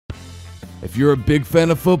If you're a big fan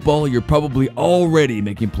of football, you're probably already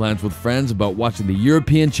making plans with friends about watching the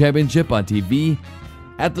European Championship on TV,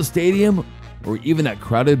 at the stadium, or even at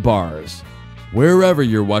crowded bars. Wherever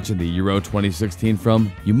you're watching the Euro 2016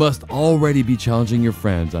 from, you must already be challenging your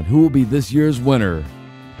friends on who will be this year's winner.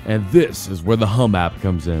 And this is where the Hum app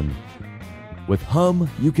comes in. With Hum,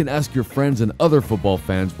 you can ask your friends and other football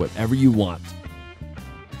fans whatever you want.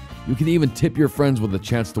 You can even tip your friends with a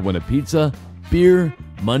chance to win a pizza, beer,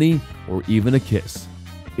 money, or even a kiss.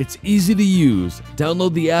 It's easy to use.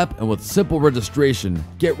 Download the app and with simple registration,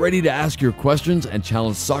 get ready to ask your questions and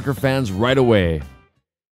challenge soccer fans right away.